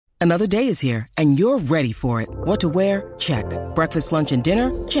Another day is here, and you're ready for it. What to wear? Check. Breakfast, lunch, and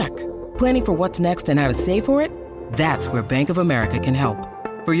dinner? Check. Planning for what's next and how to save for it? That's where Bank of America can help.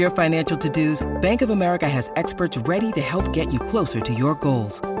 For your financial to-dos, Bank of America has experts ready to help get you closer to your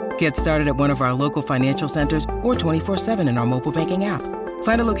goals. Get started at one of our local financial centers or 24/7 in our mobile banking app.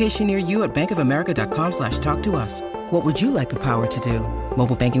 Find a location near you at bankofamerica.com/talktous. What would you like the power to do?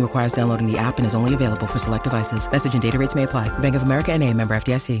 Mobile banking requires downloading the app and is only available for select devices. Message and data rates may apply. Bank of America N.A., member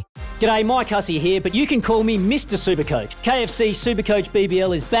FDIC. G'day, Mike Hussey here, but you can call me Mr. Supercoach. KFC Supercoach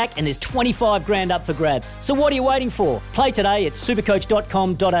BBL is back and there's 25 grand up for grabs. So what are you waiting for? Play today at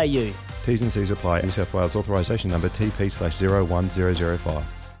supercoach.com.au. T's and C's apply. New South Wales authorisation number TP/01005.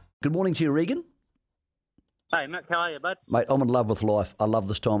 Good morning to you, Regan. Hey, Mick, how are you, bud? Mate, I'm in love with life. I love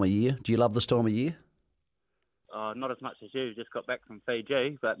this time of year. Do you love this time of year? Not as much as you. Just got back from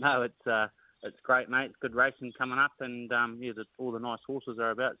Fiji, but no, it's great, mate. It's good racing coming up, and all the nice horses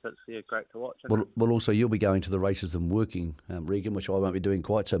are about, so it's great to watch. Well, also you'll be going to the races and working, Regan, which I won't be doing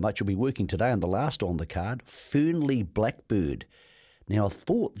quite so much. You'll be working today on the last on the card, Fernley Blackbird. Now, I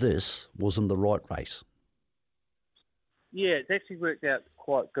thought this was in the right race. Yeah, it's actually worked out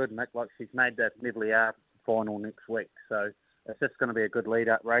quite good, Mick. Like, she's made that Medley R final next week, so it's just going to be a good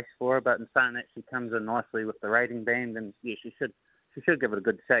lead-up race for her. But in saying that, she comes in nicely with the rating band, and yeah, she should give it a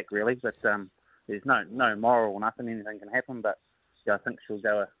good shake, really. But there's no moral or nothing. Anything can happen, but yeah, I think she'll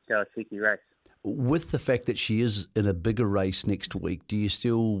go a cheeky race. With the fact that she is in a bigger race next week, do you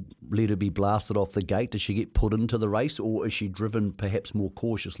still let her be blasted off the gate? Does she get put into the race, or is she driven perhaps more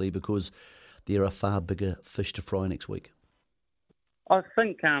cautiously because there are far bigger fish to fry next week? I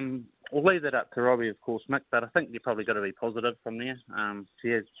think we'll leave that up to Robbie, of course, Mick, but I think you've probably got to be positive from there.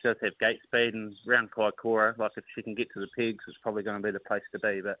 She does have gate speed, and round Kaikoura, like if she can get to the pegs, it's probably going to be the place to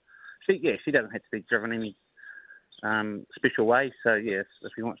be. But she doesn't have to be driven any special way. So, yes,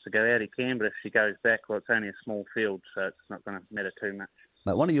 if he wants to go out, he can, but if she goes back, well, it's only a small field, so it's not going to matter too much.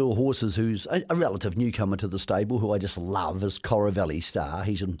 Mate, one of your horses who's a relative newcomer to the stable, who I just love, is Corravally Star.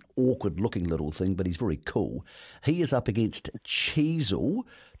 He's an awkward-looking little thing, but he's very cool. He is up against Cheezel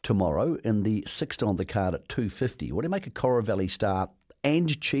tomorrow in the sixth on the card at 250. What do you make of Corravally Star and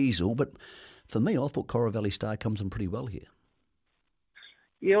Cheezel? But for me, I thought Corravally Star comes in pretty well here.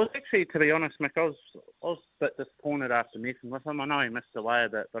 Yeah, well, actually, to be honest, Mick, I was a bit disappointed after messing with him. I know he missed away a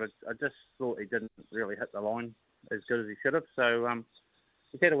bit, but I just thought he didn't really hit the line as good as he should have. So,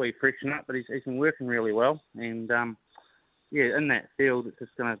 he's had a wee freshen up, but he's been working really well. And, in that field, it's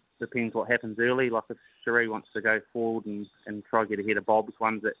just going to depend what happens early. Like if Cherie wants to go forward and try to get ahead of Bob's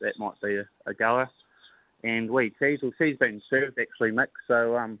ones, that might be a goer. And Cheezel, she's been served, actually, Mick.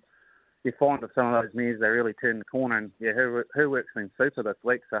 So you find with some of those mares, they really turn the corner. And, yeah, her work's been super this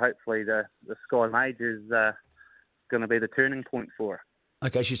week. So hopefully the Sky Major is going to be the turning point for her.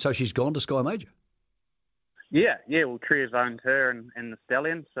 Okay, so she's gone to Sky Major? Yeah. Well, Trev owned her and the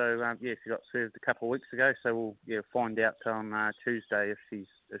Stallion, so she got served a couple of weeks ago. So we'll find out on Tuesday if she's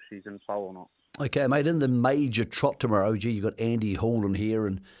in foal or not. Okay, mate. In the major trot tomorrow, you've got Andy Hall in here,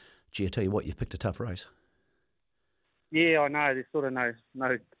 and I tell you what, you've picked a tough race. Yeah, I know. There's sort of no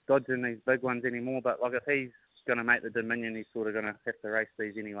dodging these big ones anymore. But like if he's going to make the Dominion, he's sort of going to have to race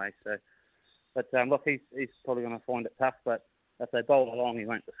these anyway. So, but look, he's probably going to find it tough, but. If they bowl along, he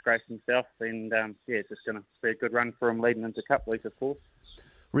won't disgrace himself. And, it's just going to be a good run for him leading into Cup Week, of course.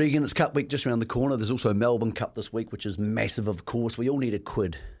 Regan, it's Cup Week just around the corner. There's also Melbourne Cup this week, which is massive, of course. We all need a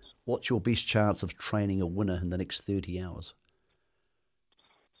quid. What's your best chance of training a winner in the next 30 hours?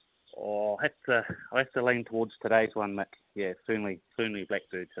 Oh, I have to lean towards today's one, Mick. Yeah, Fernley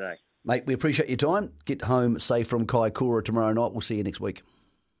Blackbird today. Mate, we appreciate your time. Get home safe from Kaikoura tomorrow night. We'll see you next week.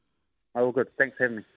 All good. Thanks for having me.